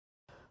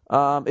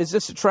Is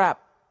this a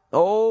trap?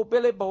 Oh,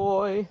 Billy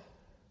boy.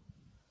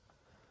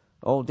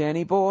 Oh,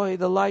 Danny boy,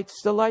 the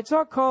lights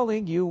are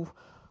calling you.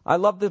 I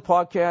love the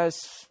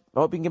podcast. I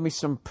hope you can give me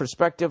some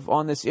perspective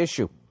on this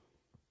issue.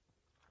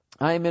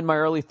 I am in my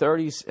early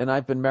 30s, and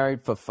I've been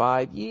married for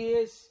 5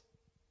 years.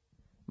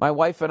 My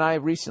wife and I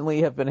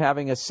recently have been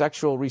having a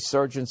sexual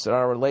resurgence in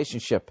our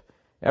relationship.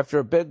 After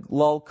a big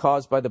lull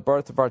caused by the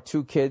birth of our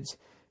 2 kids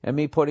and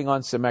me putting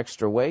on some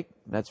extra weight,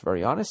 that's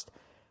very honest,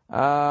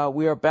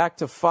 we are back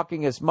to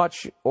fucking as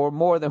much or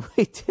more than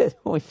we did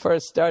when we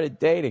first started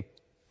dating.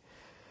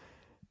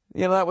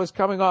 You know, that was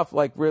coming off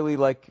like really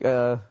like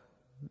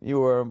you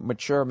were a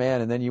mature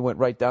man, and then you went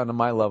right down to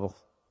my level.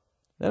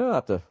 Then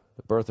after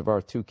the birth of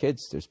our 2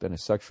 kids, there's been a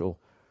sexual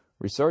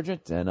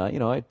resurgence, and,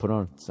 I'd put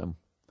on some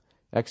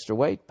extra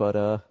weight,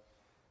 but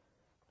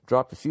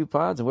dropped a few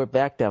pounds, and we're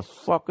back to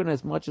fucking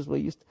as much as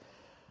we used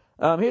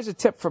to. Here's a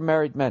tip for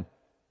married men.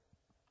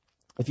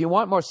 If you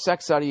want more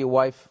sex out of your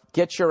wife,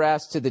 get your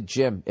ass to the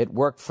gym. It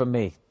worked for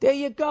me. There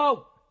you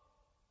go.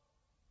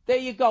 There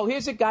you go.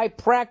 Here's a guy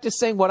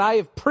practicing what I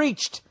have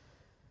preached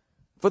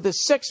for the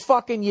 6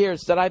 fucking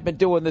years that I've been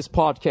doing this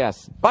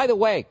podcast. By the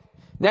way,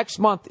 next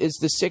month is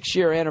the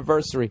 6-year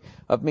anniversary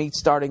of me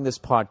starting this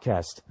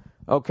podcast.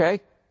 Okay?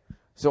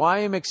 So I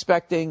am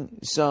expecting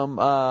some,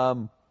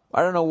 I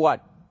don't know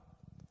what,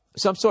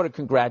 some sort of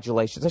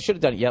congratulations. I should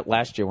have done it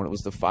last year when it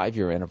was the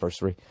 5-year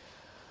anniversary.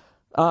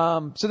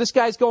 So this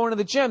guy's going to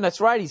the gym.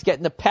 That's right. He's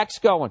getting the pecs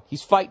going.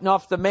 He's fighting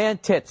off the man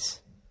tits.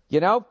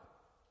 You know?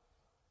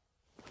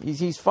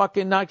 He's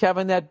fucking not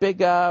having that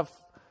big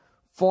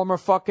former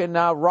fucking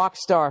rock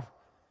star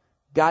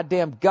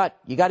goddamn gut.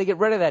 You got to get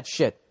rid of that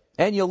shit.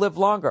 And you'll live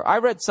longer. I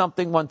read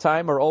something one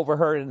time, or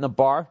overheard it in a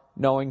bar,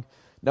 knowing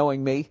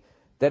me,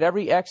 that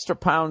every extra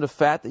pound of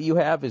fat that you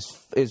have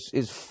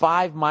is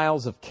 5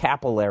 miles of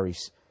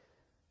capillaries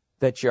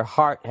that your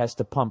heart has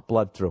to pump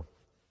blood through.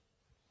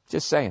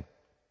 Just saying.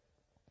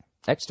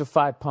 Extra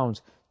 5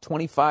 pounds,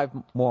 25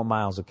 more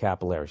miles of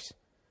capillaries.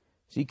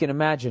 So you can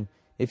imagine,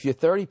 if you're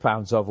 30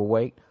 pounds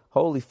overweight,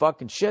 holy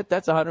fucking shit,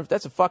 that's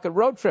a fucking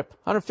road trip,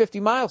 150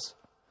 miles.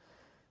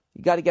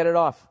 You got to get it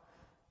off.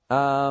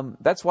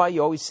 That's why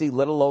you always see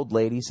little old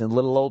ladies and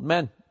little old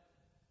men.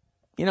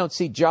 You don't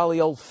see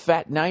jolly old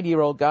fat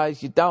 90-year-old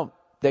guys. You don't.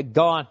 They're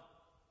gone.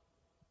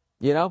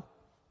 You know?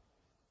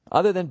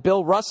 Other than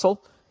Bill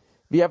Russell,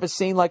 have you ever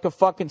seen like a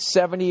fucking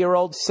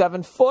 70-year-old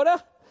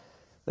 7-footer?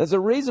 There's a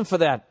reason for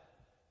that.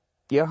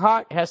 Your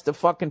heart has to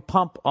fucking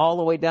pump all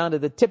the way down to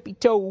the tippy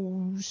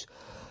toes.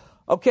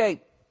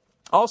 Okay.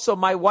 Also,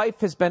 my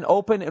wife has been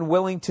open and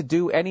willing to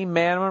do any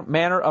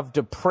manner of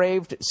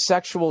depraved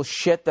sexual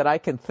shit that I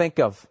can think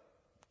of.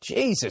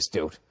 Jesus,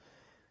 dude.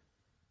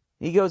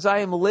 He goes, I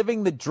am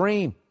living the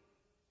dream.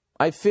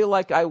 I feel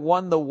like I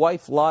won the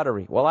wife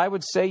lottery. Well, I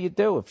would say you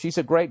do. If she's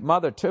a great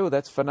mother, too,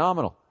 that's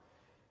phenomenal.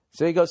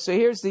 So he goes, so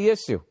here's the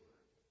issue.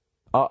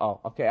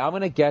 Uh-oh. Okay, I'm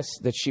going to guess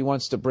that she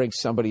wants to bring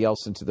somebody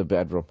else into the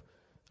bedroom.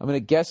 I'm going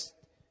to guess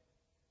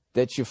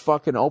that you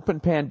fucking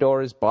open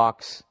Pandora's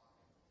box,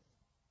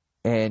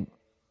 and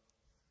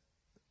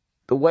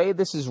the way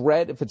this is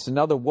read, if it's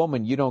another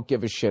woman, you don't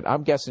give a shit.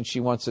 I'm guessing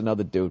she wants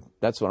another dude.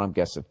 That's what I'm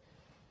guessing.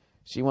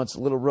 She wants a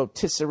little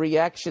rotisserie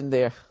action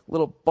there. A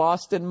little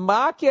Boston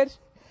market.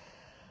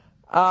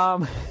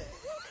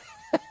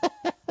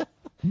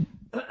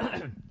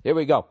 Here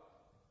we go.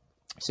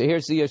 So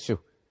here's the issue.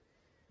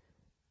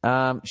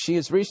 She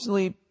has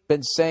recently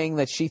been saying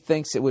that she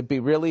thinks it would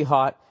be really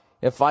hot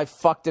if I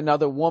fucked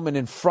another woman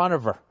in front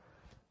of her.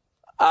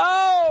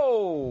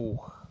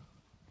 Oh,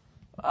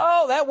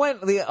 that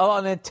went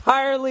an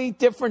entirely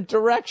different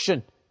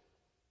direction.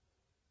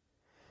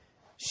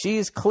 She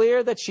is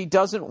clear that she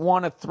doesn't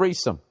want a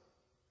threesome.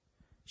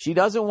 She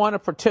doesn't want to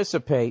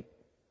participate.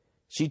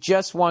 She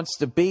just wants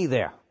to be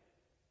there.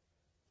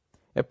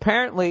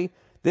 Apparently,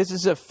 this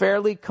is a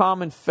fairly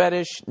common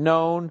fetish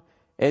known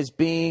as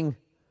being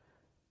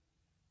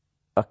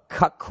a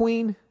cuck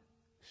queen.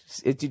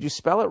 Did you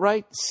spell it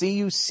right?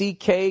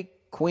 C-U-C-K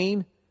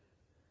queen?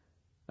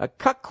 A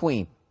cuck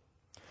queen.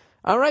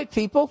 All right,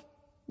 people.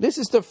 This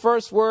is the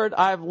first word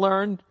I've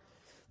learned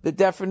the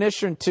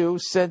definition to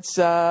since,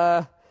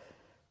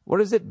 what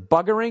is it,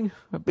 buggering?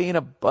 Being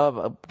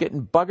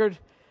getting buggered?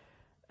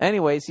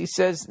 Anyways, he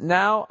says,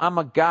 now I'm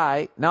a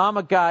guy,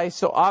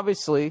 so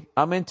obviously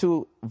I'm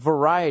into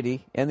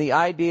variety, and the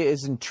idea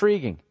is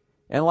intriguing.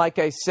 And like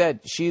I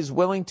said, she's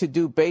willing to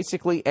do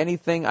basically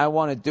anything I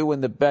want to do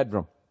in the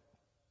bedroom.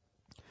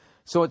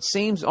 So it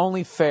seems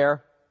only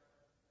fair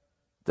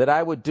that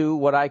I would do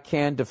what I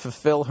can to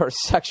fulfill her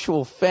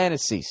sexual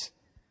fantasies.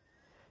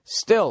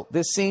 Still,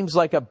 this seems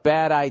like a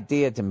bad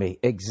idea to me.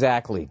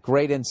 Exactly.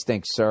 Great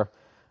instinct, sir.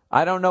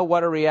 I don't know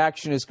what her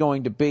reaction is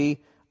going to be.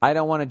 I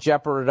don't want to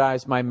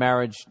jeopardize my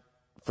marriage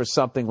for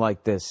something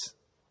like this.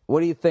 What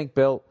do you think,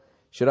 Bill?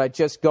 Should I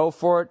just go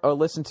for it or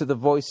listen to the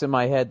voice in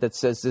my head that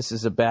says this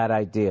is a bad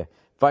idea?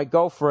 If I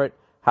go for it,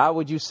 how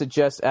would you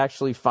suggest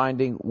actually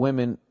finding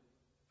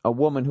a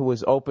woman who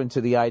is open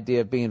to the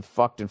idea of being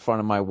fucked in front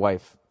of my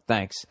wife?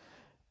 Thanks.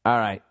 All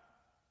right.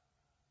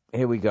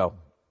 Here we go.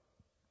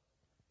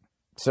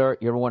 Sir,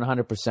 you're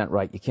 100%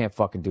 right. You can't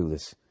fucking do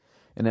this.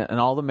 And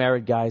all the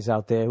married guys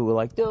out there who are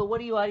like, dude,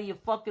 what are you, out of your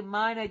fucking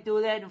mind? I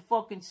do that in a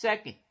fucking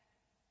second.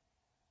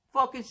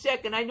 Fucking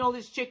second. I know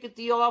this chick at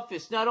the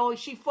office. Not only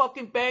she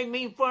fucking banged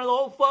me in front of the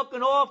whole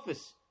fucking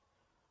office.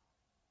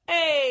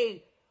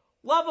 Hey,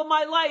 love of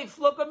my life.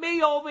 Look at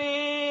me over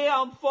here.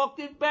 I'm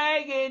fucking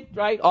banging.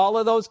 Right? All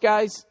of those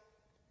guys,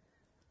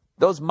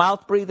 those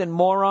mouth-breathing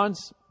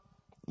morons,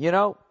 you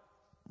know,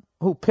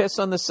 who piss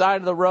on the side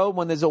of the road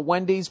when there's a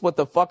Wendy's with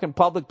the fucking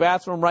public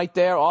bathroom right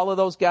there. All of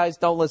those guys,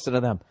 don't listen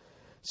to them.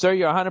 Sir,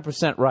 you're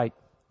 100% right.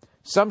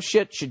 Some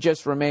shit should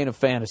just remain a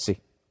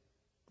fantasy.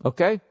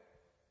 Okay?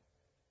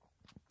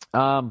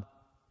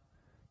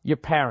 Your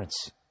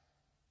parents.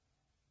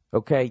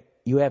 Okay?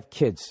 You have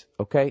kids.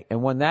 Okay?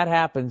 And when that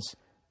happens,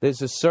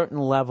 there's a certain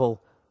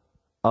level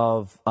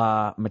of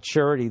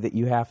maturity that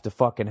you have to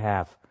fucking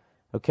have.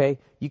 Okay?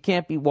 You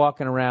can't be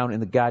walking around in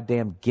the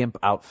goddamn gimp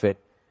outfit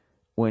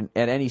when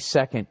at any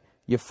second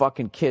your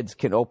fucking kids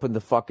can open the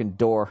fucking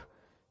door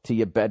to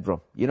your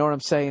bedroom. You know what I'm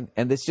saying?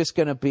 And there's just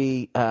going to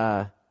be,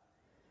 and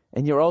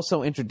you're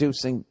also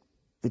introducing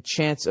the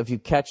chance of you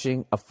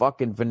catching a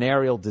fucking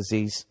venereal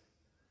disease.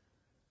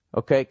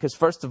 Okay? Because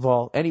first of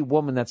all, any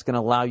woman that's going to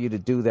allow you to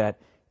do that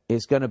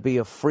is going to be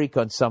a freak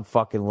on some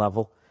fucking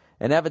level.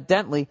 And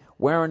evidently,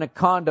 wearing a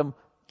condom,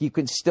 you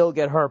can still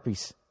get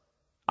herpes.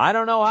 I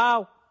don't know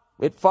how.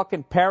 It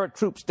fucking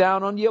paratroops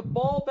down on your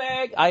ball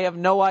bag. I have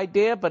no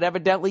idea, but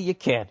evidently you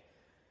can.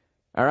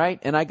 All right?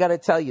 And I got to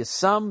tell you,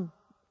 some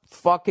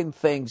fucking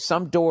things,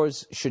 some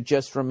doors should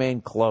just remain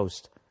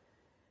closed.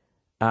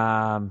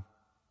 I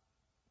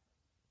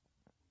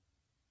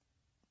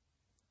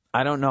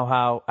don't know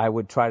how I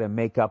would try to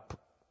make up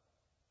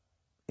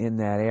in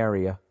that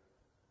area.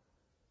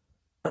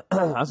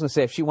 I was going to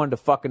say, if she wanted to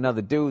fuck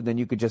another dude, then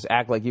you could just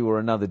act like you were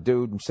another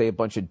dude and say a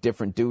bunch of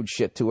different dude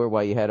shit to her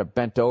while you had her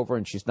bent over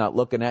and she's not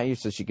looking at you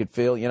so she could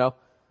feel, you know?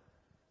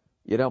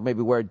 You know,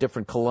 maybe wear a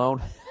different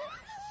cologne.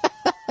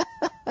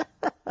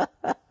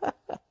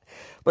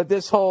 But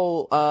this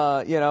whole,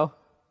 you know,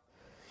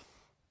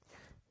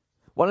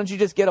 why don't you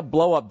just get a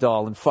blow-up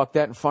doll and fuck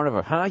that in front of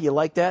her? Huh? You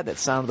like that? That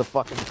sound of the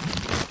fucking...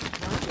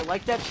 You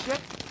like that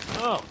shit?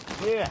 Oh,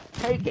 yeah.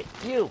 Take it.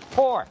 You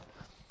whore.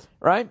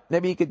 Right?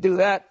 Maybe you could do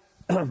that.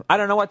 I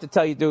don't know what to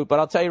tell you, dude, but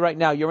I'll tell you right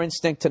now, your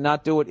instinct to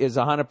not do it is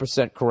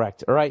 100%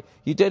 correct, all right?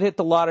 You did hit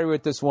the lottery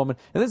with this woman.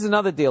 And this is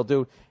another deal,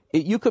 dude.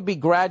 You could be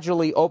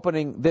gradually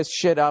opening this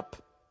shit up.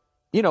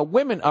 You know,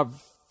 women are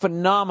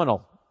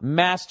phenomenal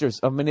masters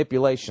of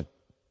manipulation,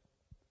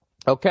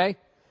 okay?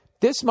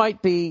 This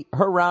might be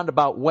her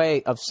roundabout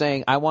way of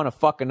saying, I want to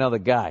fuck another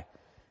guy,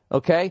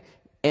 okay?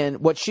 And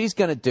what she's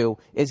going to do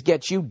is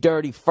get you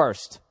dirty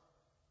first.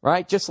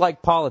 Right? Just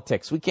like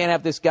politics. We can't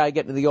have this guy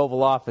get into the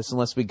Oval Office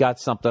unless we got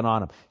something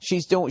on him.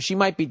 She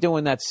might be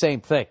doing that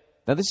same thing.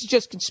 Now, this is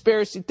just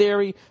conspiracy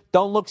theory.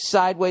 Don't look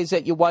sideways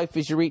at your wife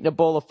as you're eating a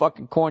bowl of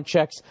fucking corn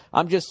checks.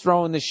 I'm just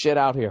throwing this shit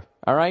out here.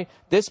 All right?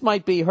 This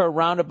might be her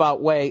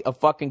roundabout way of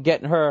fucking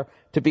getting her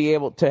to be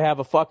able to have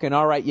a fucking,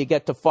 all right, you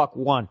get to fuck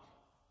one.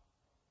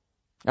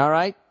 All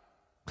right?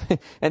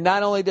 And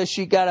not only does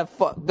she gonna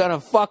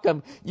fuck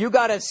him, you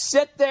gotta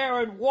sit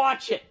there and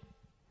watch it.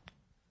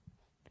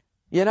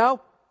 You know?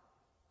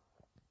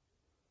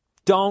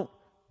 Don't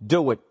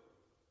do it.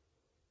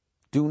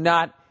 Do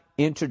not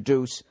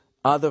introduce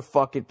other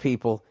fucking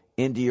people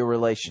into your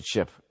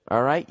relationship.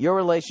 All right? Your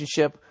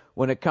relationship,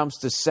 when it comes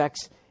to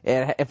sex,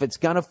 if it's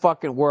going to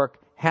fucking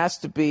work, has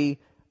to be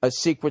a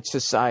secret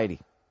society.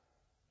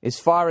 As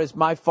far as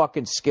my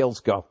fucking skills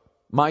go.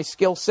 My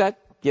skill set,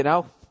 you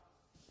know?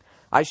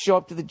 I show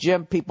up to the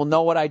gym, people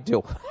know what I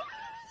do.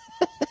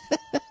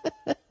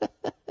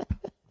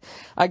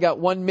 I got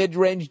one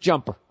mid-range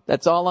jumper.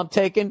 That's all I'm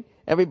taking.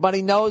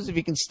 Everybody knows if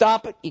you can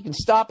stop it, you can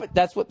stop it.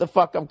 That's what the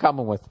fuck I'm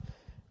coming with.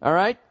 All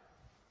right?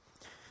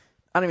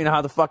 I don't even know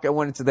how the fuck I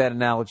went into that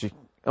analogy.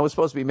 I was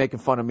supposed to be making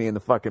fun of me in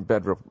the fucking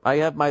bedroom. I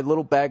have my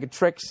little bag of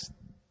tricks.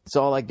 That's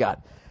all I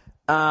got.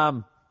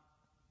 Yeah.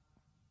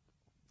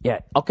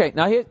 Okay,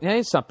 now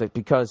here's something,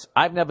 because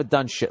I've never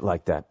done shit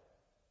like that.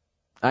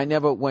 I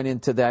never went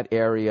into that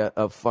area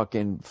of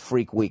fucking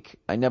freak week.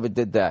 I never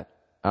did that.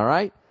 All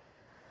right?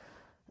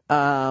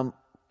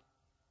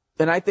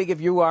 And I think if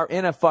you are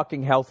in a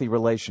fucking healthy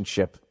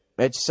relationship,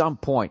 at some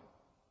point,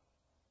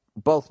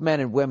 both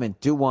men and women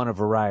do want a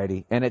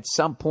variety. And at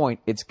some point,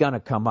 it's going to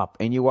come up.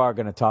 And you are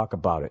going to talk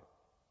about it.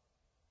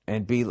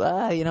 And be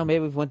like, you know,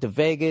 maybe we went to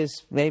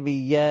Vegas. Maybe,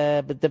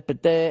 yeah,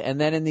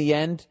 and then in the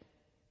end,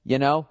 you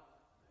know,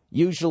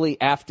 usually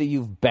after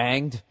you've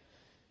banged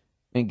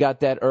and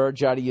got that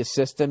urge out of your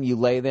system, you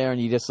lay there and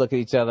you just look at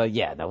each other.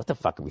 Yeah, no, what the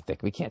fuck are we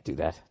thinking? We can't do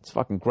that. It's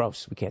fucking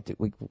gross. We can't do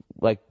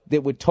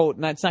it would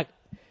totally, it's not.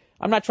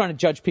 I'm not trying to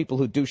judge people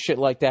who do shit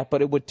like that,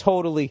 but it would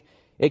totally,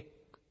 you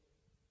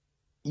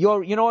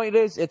know what it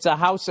is? It's a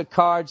house of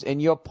cards, and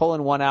you're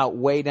pulling one out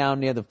way down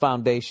near the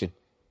foundation.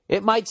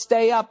 It might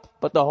stay up,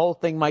 but the whole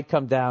thing might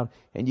come down,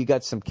 and you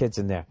got some kids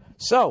in there.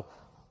 So,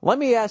 let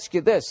me ask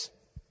you this.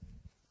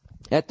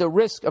 At the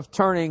risk of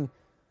turning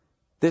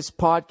this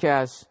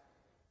podcast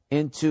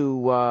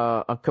into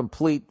a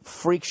complete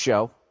freak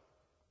show.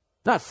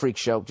 Not freak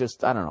show,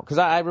 just, I don't know, because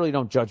I really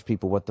don't judge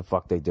people what the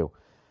fuck they do.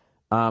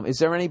 Is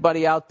there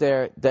anybody out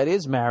there that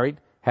is married,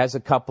 has a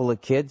couple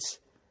of kids,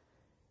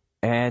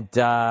 and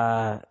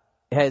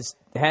has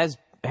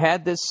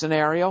had this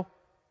scenario?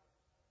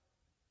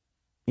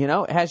 You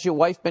know, has your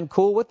wife been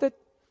cool with it?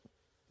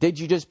 Did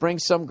you just bring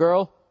some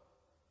girl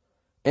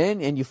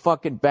in and you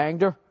fucking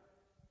banged her?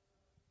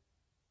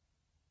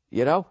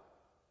 You know?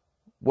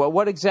 Well,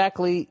 what is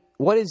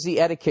the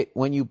etiquette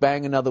when you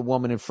bang another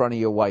woman in front of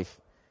your wife?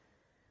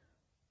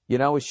 You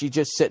know, is she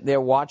just sitting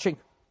there watching?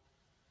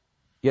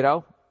 You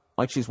know,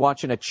 like she's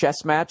watching a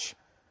chess match?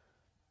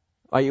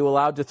 Are you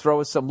allowed to throw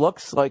her some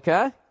looks like,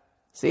 huh?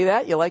 See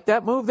that? You like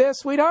that move there,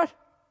 sweetheart?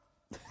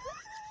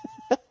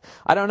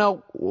 I don't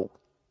know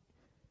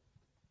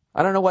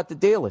what the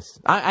deal is.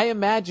 I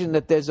imagine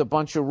that there's a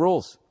bunch of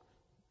rules.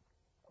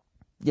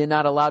 You're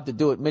not allowed to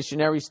do it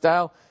missionary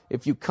style.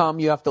 If you come,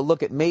 you have to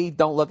look at me.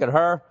 Don't look at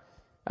her.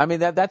 I mean,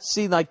 that's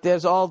see, like,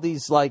 there's all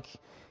these, like,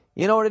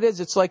 you know what it is?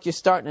 It's like you're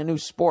starting a new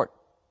sport.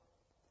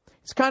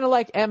 It's kind of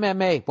like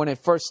MMA when it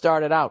first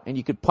started out, and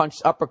you could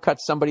uppercut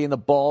somebody in the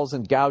balls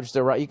and gouge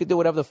their right. You could do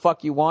whatever the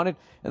fuck you wanted,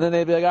 and then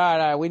they'd be like, all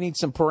right, we need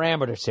some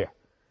parameters here.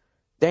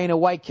 Dana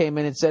White came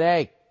in and said,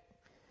 hey,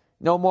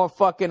 no more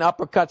fucking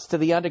uppercuts to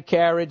the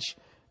undercarriage,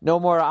 no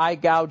more eye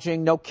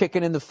gouging, no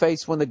kicking in the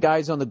face when the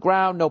guy's on the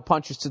ground, no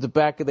punches to the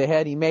back of the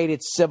head. He made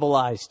it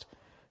civilized.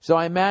 So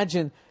I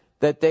imagine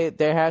that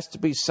there has to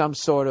be some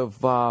sort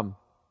of,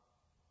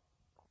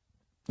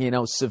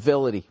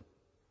 civility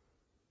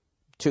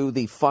to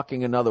the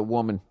fucking another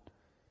woman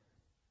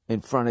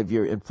in front of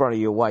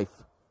your wife.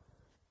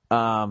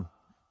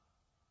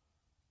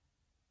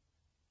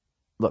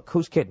 Look,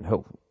 who's kidding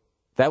who?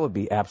 That would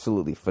be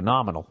absolutely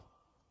phenomenal.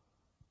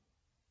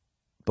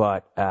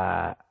 But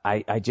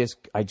I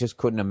just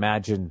couldn't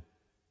imagine,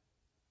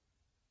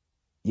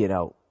 you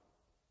know,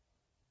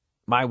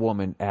 my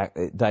woman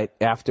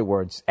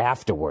afterwards, and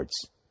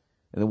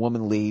the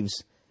woman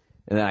leaves,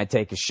 and then I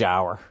take a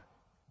shower,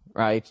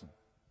 right?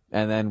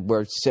 And then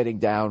we're sitting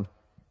down,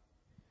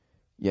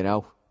 you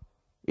know,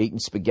 eating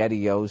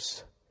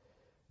SpaghettiOs.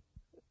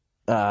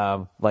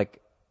 Like,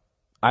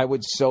 I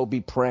would so be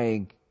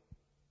praying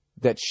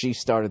that she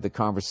started the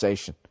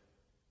conversation.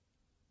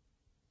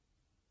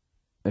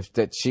 If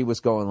that she was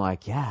going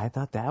like, yeah, I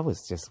thought that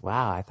was just,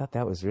 wow, I thought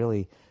that was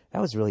really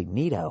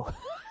neato.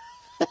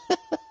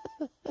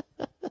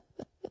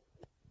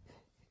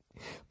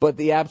 But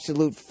the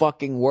absolute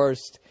fucking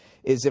worst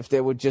is if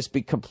there would just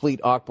be complete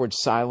awkward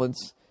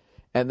silence,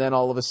 and then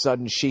all of a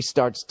sudden she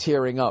starts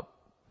tearing up,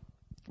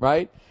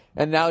 right?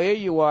 And now here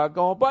you are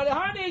going, but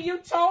honey, you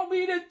told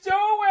me to do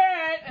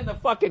it. And the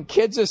fucking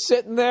kids are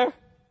sitting there.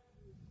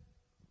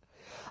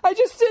 I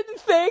just didn't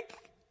think.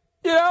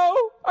 You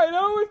know, I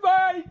know it was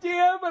my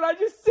idea, but I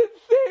just didn't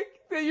think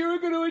that you were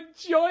going to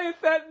enjoy it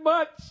that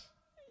much.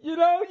 You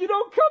know, you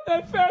don't come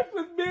that fast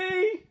with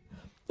me.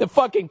 The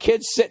fucking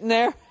kid's sitting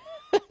there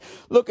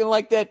looking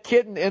like that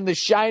kid in The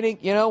Shining,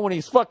 you know, when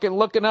he's fucking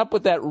looking up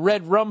with that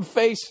red rum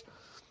face.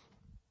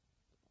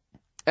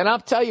 And I'll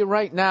tell you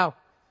right now,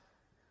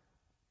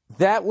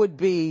 that would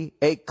be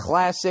a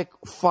classic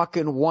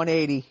fucking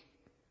 180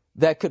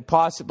 that could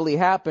possibly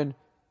happen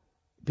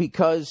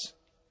because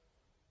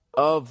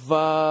of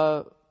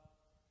the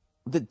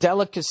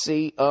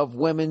delicacy of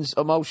women's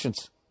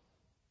emotions.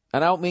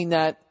 And I don't mean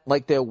that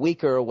like they're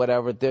weaker or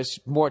whatever. They're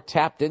more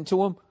tapped into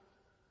them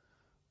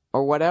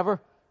or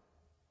whatever.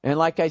 And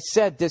like I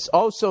said, this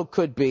also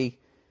could be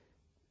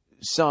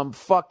some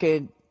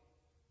fucking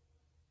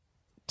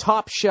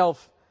top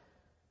shelf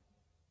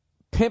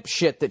pimp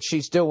shit that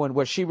she's doing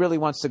where she really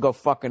wants to go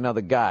fuck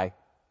another guy.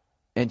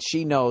 And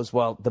she knows,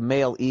 well, the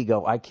male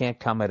ego, I can't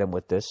come at him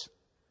with this.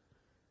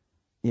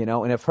 You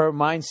know, and if her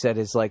mindset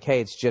is like,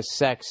 hey, it's just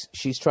sex,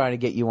 she's trying to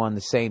get you on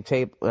the same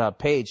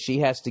page. She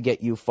has to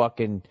get you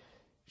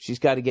she's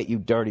got to get you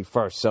dirty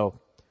first. So,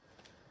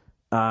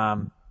 I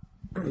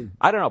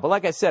don't know. But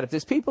like I said, if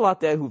there's people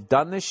out there who've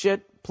done this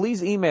shit,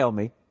 please email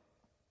me.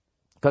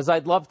 Because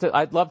I'd love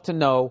to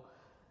know.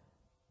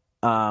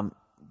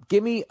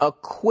 Give me a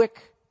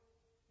quick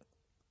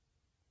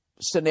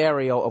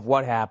scenario of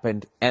what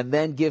happened, and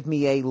then give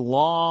me a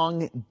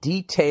long,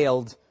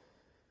 detailed.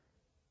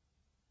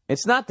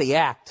 It's not the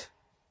act.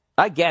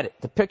 I get it.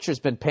 The picture's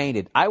been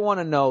painted. I want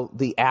to know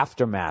the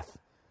aftermath.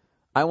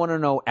 I want to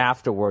know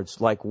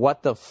afterwards, like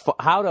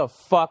how the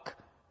fuck.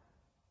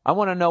 I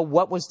want to know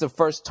what was the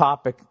first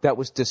topic that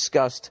was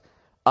discussed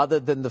other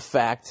than the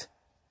fact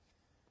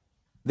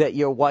that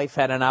your wife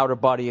had an outer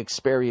body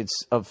experience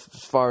as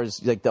far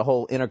as like the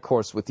whole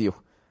intercourse with you.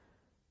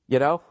 You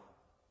know?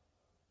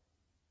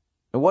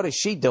 And what is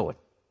she doing?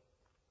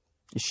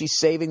 Is she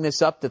saving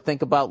this up to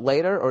think about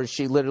later, or is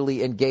she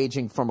literally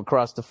engaging from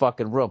across the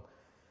fucking room?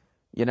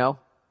 You know?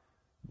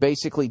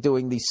 Basically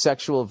doing the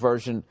sexual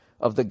version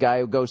of the guy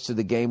who goes to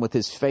the game with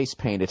his face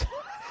painted.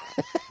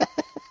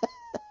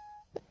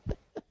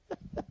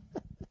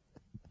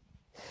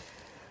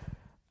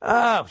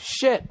 Oh,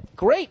 shit.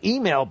 Great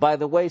email, by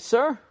the way,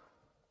 sir.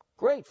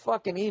 Great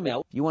fucking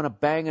email. You want to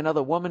bang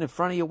another woman in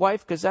front of your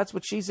wife because that's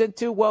what she's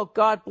into? Well,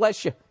 God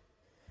bless you.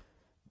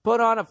 Put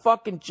on a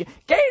fucking...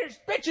 Gators,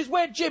 bitches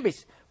wear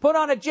jimmies. Put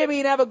on a jimmy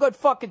and have a good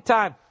fucking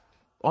time.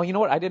 Oh, you know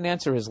what? I didn't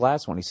answer his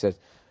last one. He said,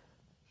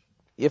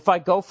 if I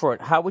go for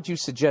it, how would you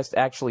suggest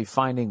actually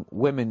finding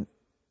women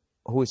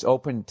who is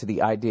open to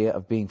the idea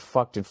of being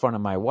fucked in front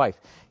of my wife?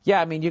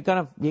 Yeah, I mean, you're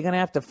gonna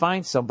have to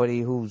find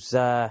somebody who's...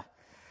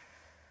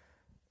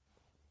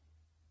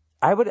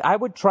 I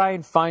would try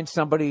and find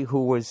somebody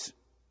who was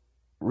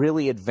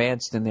really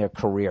advanced in their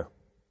career.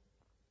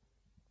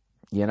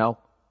 You know?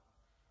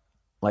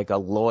 Like a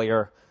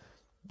lawyer.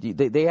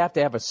 They have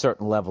to have a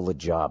certain level of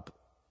job.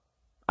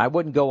 I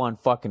wouldn't go on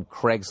fucking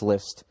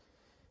Craigslist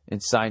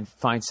and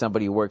find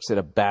somebody who works at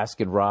a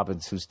Baskin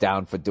Robbins who's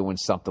down for doing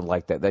something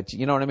like that.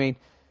 You know what I mean?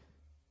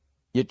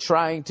 You're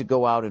trying to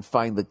go out and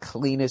find the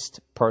cleanest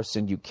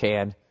person you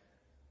can.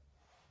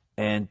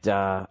 And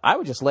I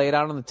would just lay it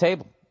out on the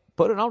table.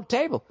 Put it on the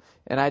table.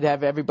 And I'd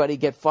have everybody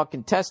get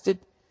fucking tested.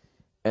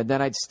 And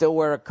then I'd still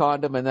wear a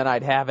condom. And then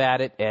I'd have at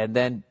it. And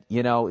then,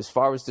 you know, as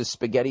far as the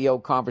Spaghetti-O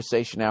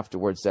conversation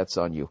afterwards, that's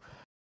on you.